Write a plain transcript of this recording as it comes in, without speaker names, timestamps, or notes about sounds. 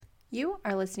You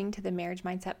are listening to the Marriage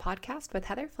Mindset Podcast with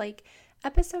Heather Flake,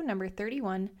 episode number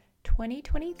 31.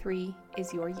 2023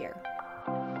 is your year.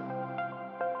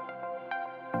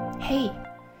 Hey,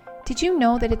 did you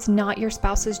know that it's not your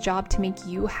spouse's job to make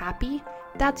you happy?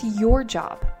 That's your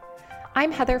job.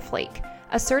 I'm Heather Flake,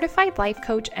 a certified life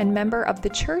coach and member of the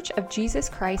Church of Jesus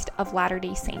Christ of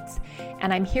Latter-day Saints,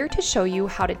 and I'm here to show you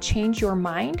how to change your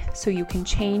mind so you can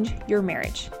change your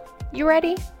marriage. You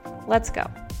ready? Let's go.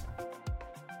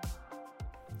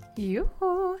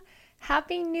 Yoo-hoo!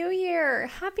 Happy New Year!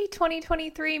 Happy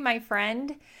 2023, my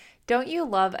friend. Don't you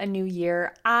love a new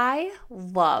year? I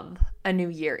love a new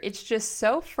year. It's just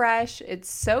so fresh. It's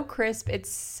so crisp.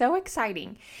 It's so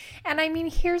exciting. And I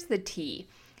mean, here's the tea.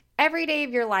 Every day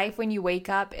of your life when you wake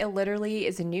up, it literally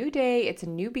is a new day. It's a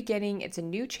new beginning. It's a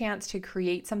new chance to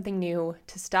create something new,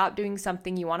 to stop doing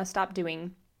something you want to stop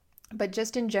doing. But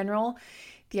just in general,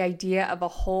 the idea of a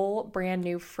whole brand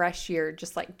new fresh year,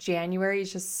 just like January,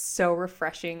 is just so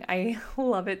refreshing. I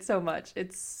love it so much.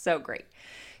 It's so great.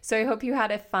 So I hope you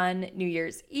had a fun New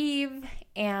Year's Eve,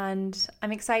 and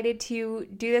I'm excited to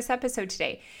do this episode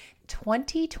today.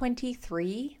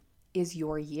 2023 is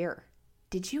your year.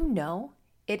 Did you know?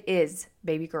 It is,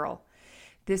 baby girl.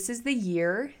 This is the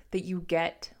year that you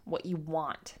get what you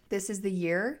want. This is the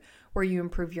year where you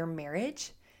improve your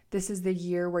marriage. This is the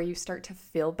year where you start to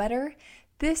feel better.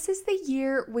 This is the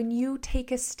year when you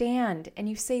take a stand and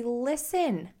you say,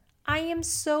 listen, I am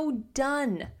so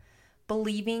done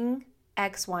believing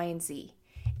X, Y, and Z.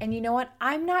 And you know what?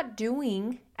 I'm not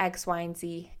doing X, Y, and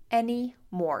Z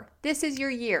anymore. This is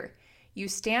your year. You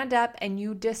stand up and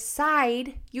you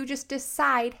just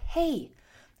decide, hey,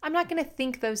 I'm not going to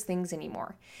think those things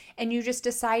anymore. And you just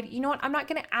decide, you know what? I'm not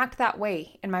going to act that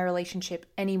way in my relationship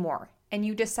anymore. And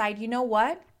you decide, you know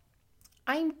what?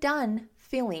 I'm done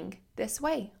feeling this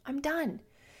way. I'm done.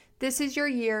 This is your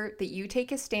year that you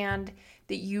take a stand,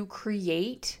 that you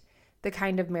create the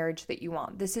kind of marriage that you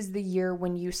want. This is the year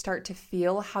when you start to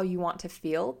feel how you want to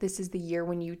feel. This is the year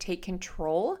when you take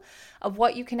control of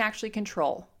what you can actually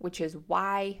control, which is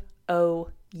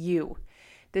YOU.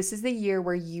 This is the year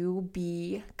where you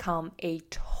become a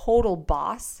total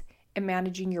boss in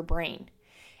managing your brain.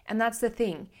 And that's the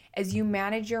thing. As you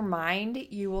manage your mind,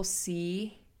 you will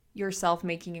see yourself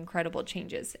making incredible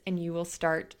changes, and you will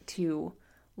start to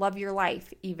love your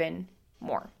life even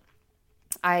more.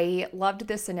 I loved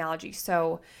this analogy.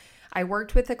 So I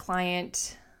worked with a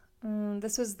client,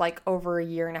 this was like over a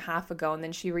year and a half ago, and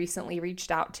then she recently reached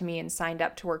out to me and signed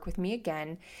up to work with me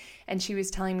again. And she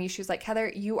was telling me, she was like, Heather,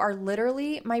 you are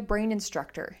literally my brain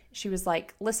instructor. She was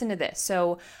like, listen to this.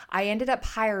 So I ended up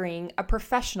hiring a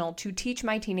professional to teach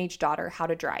my teenage daughter how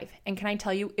to drive. And can I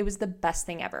tell you, it was the best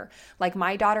thing ever. Like,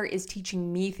 my daughter is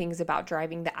teaching me things about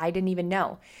driving that I didn't even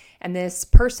know. And this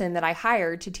person that I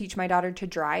hired to teach my daughter to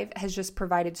drive has just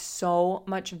provided so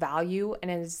much value and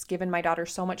has given my daughter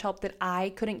so much help that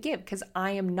I couldn't give because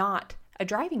I am not a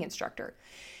driving instructor.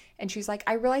 And she's like,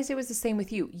 I realized it was the same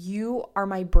with you. You are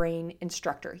my brain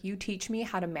instructor. You teach me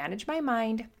how to manage my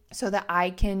mind so that I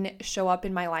can show up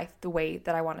in my life the way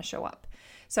that I want to show up.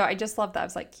 So I just love that. I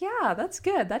was like, yeah, that's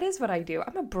good. That is what I do.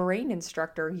 I'm a brain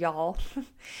instructor, y'all.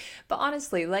 But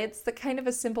honestly, it's the kind of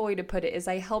a simple way to put it is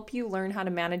I help you learn how to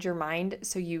manage your mind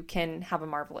so you can have a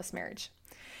marvelous marriage.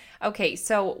 Okay,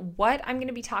 so what I'm going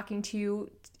to be talking to you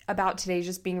about today is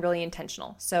just being really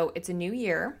intentional. So it's a new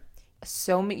year.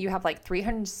 So you have like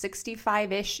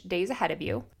 365-ish days ahead of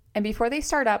you. And before they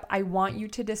start up, I want you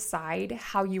to decide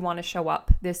how you want to show up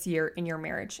this year in your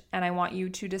marriage. And I want you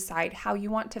to decide how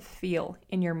you want to feel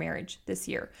in your marriage this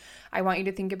year. I want you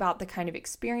to think about the kind of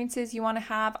experiences you want to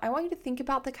have. I want you to think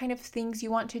about the kind of things you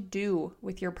want to do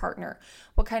with your partner.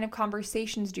 What kind of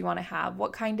conversations do you want to have?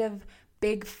 What kind of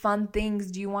big fun things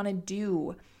do you want to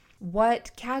do? What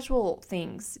casual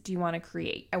things do you want to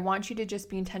create? I want you to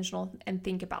just be intentional and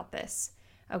think about this,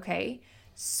 okay?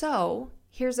 So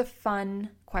here's a fun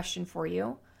question for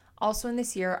you. Also in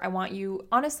this year, I want you,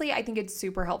 honestly, I think it's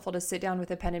super helpful to sit down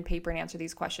with a pen and paper and answer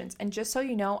these questions. And just so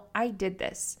you know, I did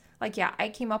this. Like, yeah, I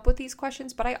came up with these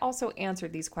questions, but I also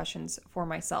answered these questions for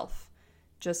myself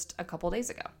just a couple days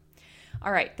ago.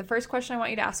 All right, the first question I want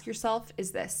you to ask yourself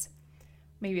is this.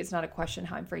 Maybe it's not a question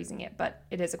how I'm phrasing it, but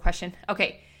it is a question.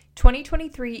 Okay.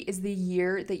 2023 is the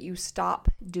year that you stop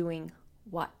doing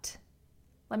what?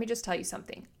 Let me just tell you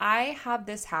something. I have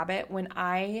this habit when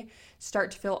I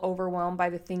start to feel overwhelmed by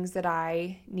the things that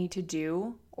I need to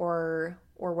do or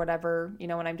or whatever,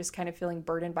 when I'm just kind of feeling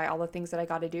burdened by all the things that I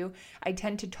got to do, I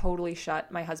tend to totally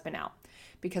shut my husband out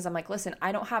because I'm like, listen,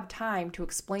 I don't have time to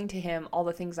explain to him all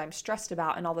the things I'm stressed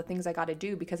about and all the things I got to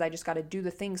do because I just got to do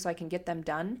the things so I can get them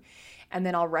done. And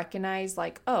then I'll recognize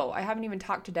like, oh, I haven't even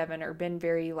talked to Devin or been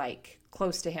very like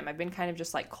close to him. I've been kind of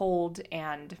just like cold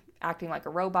and acting like a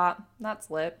robot.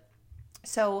 That's lit.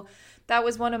 So that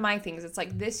was one of my things. It's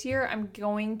like this year I'm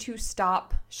going to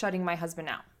stop shutting my husband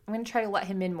out. I'm going to try to let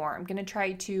him in more. I'm going to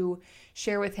try to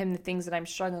share with him the things that I'm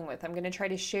struggling with. I'm going to try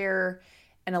to share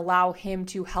and allow him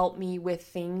to help me with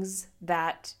things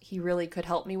that he really could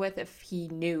help me with if he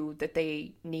knew that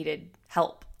they needed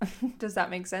help. Does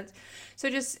that make sense? So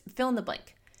just fill in the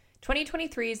blank.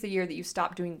 2023 is the year that you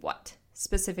stop doing what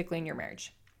specifically in your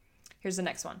marriage? Here's the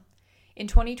next one. In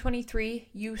 2023,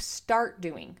 you start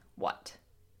doing what?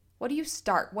 What do you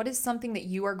start? What is something that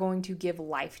you are going to give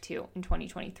life to in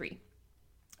 2023?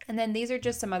 And then these are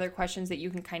just some other questions that you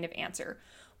can kind of answer.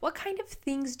 What kind of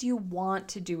things do you want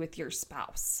to do with your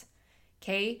spouse?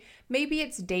 Okay, maybe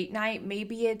it's date night.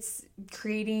 Maybe it's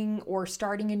creating or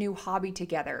starting a new hobby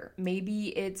together.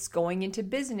 Maybe it's going into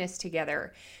business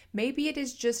together. Maybe it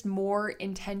is just more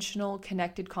intentional,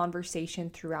 connected conversation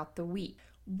throughout the week.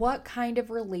 What kind of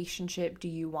relationship do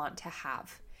you want to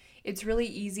have? It's really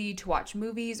easy to watch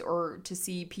movies or to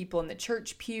see people in the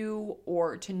church pew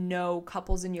or to know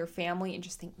couples in your family and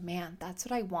just think, man, that's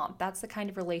what I want. That's the kind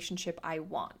of relationship I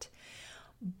want.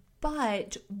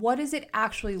 But what does it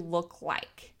actually look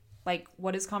like? Like,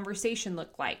 what does conversation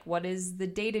look like? What does the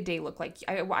day-to-day look like?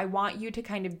 I want you to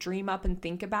kind of dream up and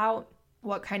think about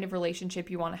what kind of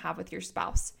relationship you want to have with your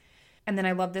spouse. And then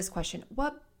I love this question.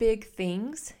 What big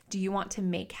things do you want to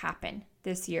make happen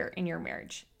this year in your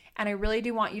marriage? And I really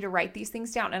do want you to write these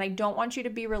things down. And I don't want you to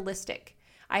be realistic.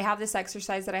 I have this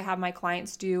exercise that I have my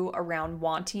clients do around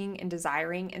wanting and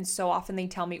desiring. And so often they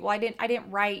tell me, well, I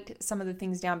didn't write some of the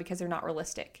things down because they're not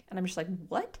realistic. And I'm just like,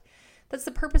 what? That's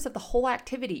the purpose of the whole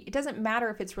activity. It doesn't matter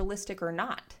if it's realistic or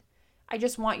not. I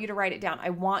just want you to write it down. I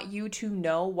want you to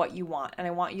know what you want. And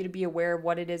I want you to be aware of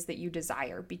what it is that you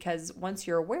desire. Because once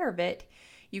you're aware of it,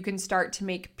 you can start to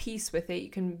make peace with it. You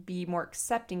can be more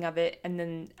accepting of it and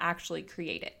then actually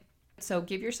create it. So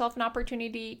give yourself an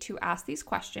opportunity to ask these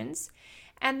questions.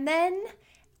 And then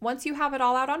once you have it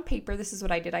all out on paper, this is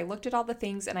what I did. I looked at all the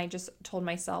things and I just told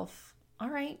myself, all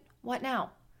right, what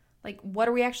now? Like, what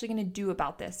are we actually going to do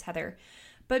about this, Heather?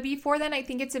 But before then, I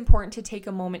think it's important to take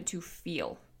a moment to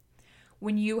feel.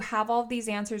 When you have all of these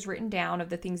answers written down of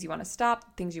the things you want to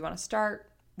stop, things you want to start,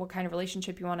 what kind of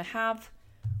relationship you want to have,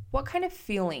 what kind of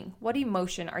feeling, what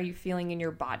emotion are you feeling in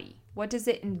your body? What does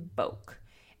it invoke?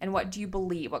 And what do you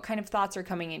believe? What kind of thoughts are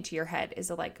coming into your head?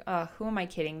 Is it like, who am I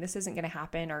kidding? This isn't going to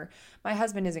happen. Or my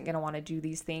husband isn't going to want to do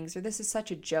these things. Or this is such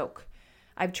a joke.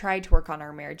 I've tried to work on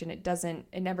our marriage and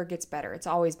it never gets better. It's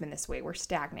always been this way. We're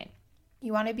stagnant.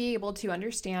 You want to be able to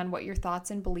understand what your thoughts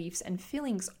and beliefs and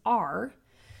feelings are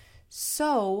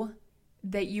so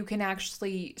that you can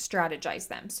actually strategize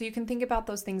them. So you can think about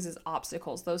those things as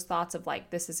obstacles, those thoughts of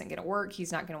like, this isn't going to work.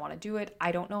 He's not going to want to do it.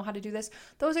 I don't know how to do this.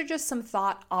 Those are just some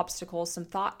thought obstacles, some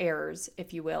thought errors,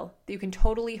 if you will, that you can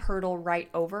totally hurdle right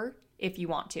over if you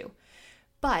want to.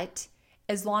 But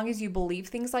as long as you believe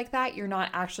things like that, you're not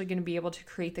actually going to be able to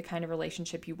create the kind of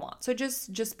relationship you want. So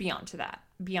just be onto that,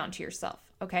 be onto yourself.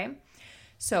 Okay.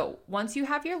 So once you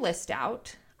have your list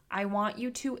out, I want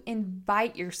you to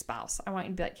invite your spouse. I want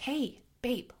you to be like, hey,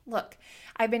 babe, look,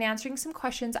 I've been answering some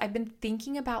questions. I've been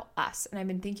thinking about us and I've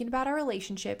been thinking about our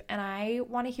relationship and I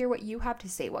want to hear what you have to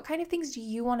say. What kind of things do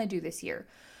you want to do this year?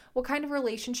 What kind of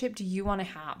relationship do you want to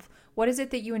have? What is it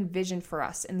that you envision for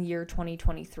us in the year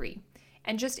 2023?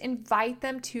 And just invite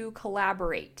them to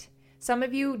collaborate. Some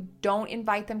of you don't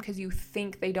invite them because you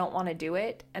think they don't want to do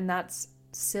it, and that's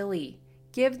silly.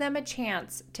 Give them a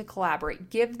chance to collaborate.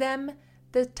 Give them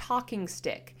the talking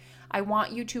stick. I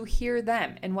want you to hear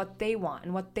them and what they want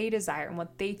and what they desire and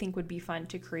what they think would be fun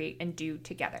to create and do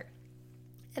together.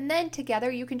 And then together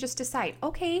you can just decide,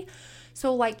 okay,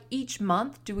 so like each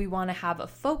month, do we want to have a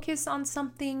focus on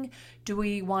something? Do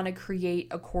we want to create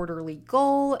a quarterly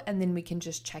goal and then we can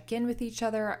just check in with each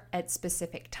other at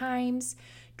specific times?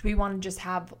 Do we want to just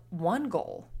have one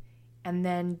goal and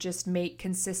then just make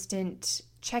consistent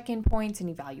check-in points and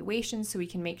evaluations so we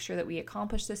can make sure that we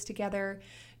accomplish this together?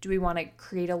 Do we want to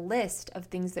create a list of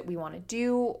things that we want to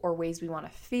do or ways we want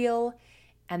to feel?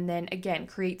 And then again,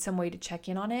 create some way to check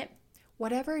in on it.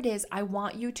 Whatever it is, I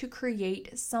want you to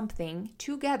create something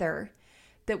together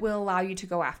that will allow you to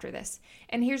go after this.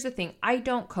 And here's the thing. I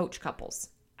don't coach couples.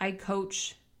 I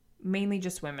coach mainly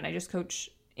just women. I just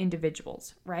coach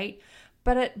individuals, right?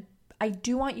 But I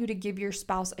do want you to give your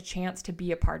spouse a chance to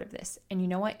be a part of this. And you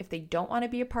know what? If they don't want to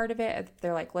be a part of it, if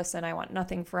they're like, listen, I want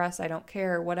nothing for us, I don't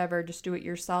care, whatever, just do it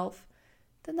yourself,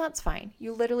 then that's fine.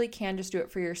 You literally can just do it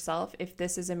for yourself. If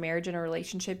this is a marriage and a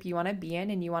relationship you want to be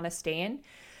in and you want to stay in,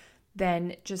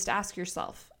 then just ask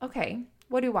yourself, okay,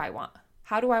 what do I want?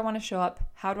 How do I want to show up?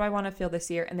 How do I want to feel this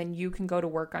year? And then you can go to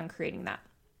work on creating that.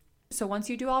 So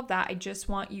once you do all of that, I just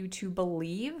want you to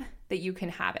believe that you can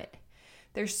have it.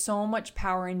 There's so much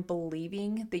power in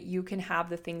believing that you can have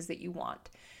the things that you want,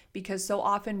 because so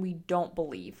often we don't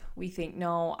believe. We think,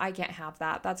 no, I can't have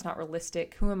that. That's not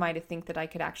realistic. Who am I to think that I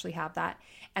could actually have that?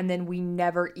 And then we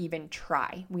never even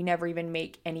try. We never even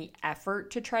make any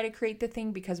effort to try to create the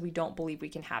thing because we don't believe we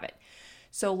can have it.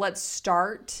 So let's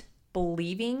start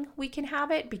believing we can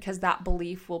have it, because that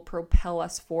belief will propel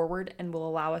us forward and will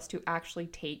allow us to actually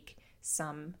take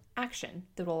some action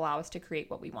that will allow us to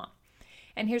create what we want.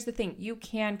 And here's the thing, you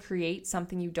can create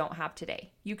something you don't have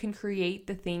today. You can create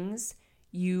the things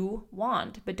you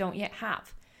want but don't yet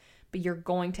have. But you're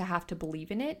going to have to believe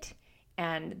in it,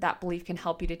 and that belief can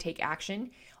help you to take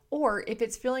action. Or if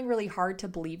it's feeling really hard to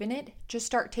believe in it, just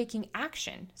start taking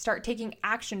action. Start taking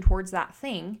action towards that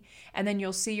thing, and then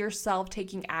you'll see yourself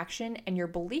taking action and your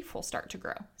belief will start to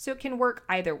grow. So it can work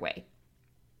either way.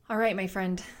 All right, my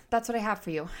friend, that's what I have for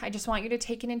you. I just want you to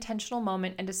take an intentional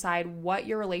moment and decide what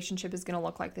your relationship is going to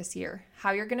look like this year,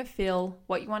 how you're going to feel,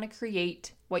 what you want to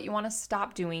create, what you want to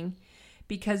stop doing,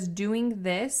 because doing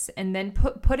this and then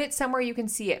put it somewhere you can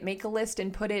see it. Make a list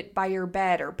and put it by your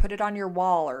bed or put it on your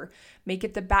wall or make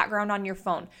it the background on your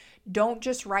phone. Don't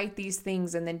just write these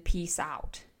things and then peace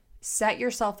out. Set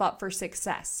yourself up for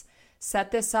success.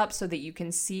 Set this up so that you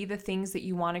can see the things that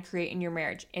you want to create in your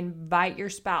marriage. Invite your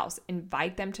spouse,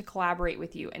 invite them to collaborate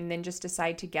with you, and then just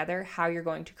decide together how you're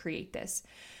going to create this.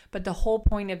 But the whole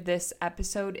point of this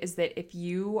episode is that if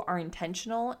you are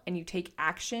intentional and you take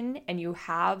action and you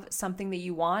have something that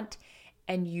you want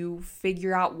and you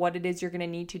figure out what it is you're going to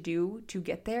need to do to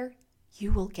get there,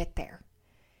 you will get there.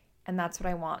 And that's what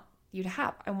I want you to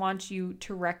have. I want you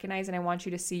to recognize and I want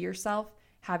you to see yourself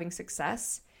having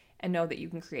success and know that you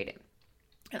can create it.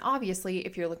 And obviously,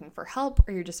 if you're looking for help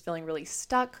or you're just feeling really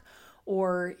stuck,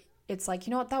 or it's like,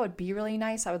 you know what, that would be really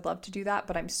nice, I would love to do that,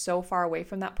 but I'm so far away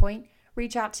from that point,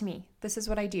 reach out to me. This is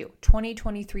what I do.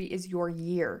 2023 is your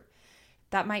year.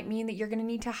 That might mean that you're going to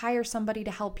need to hire somebody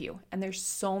to help you. And there's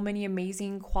so many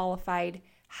amazing, qualified,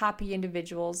 happy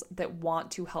individuals that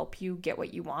want to help you get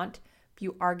what you want. But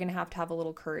you are going to have a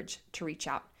little courage to reach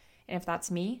out. And if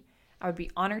that's me, I would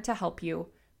be honored to help you.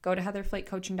 Go to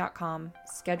heatherflakecoaching.com,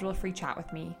 schedule a free chat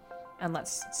with me, and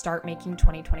let's start making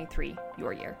 2023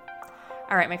 your year.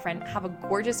 All right, my friend, have a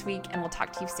gorgeous week, and we'll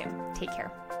talk to you soon. Take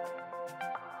care.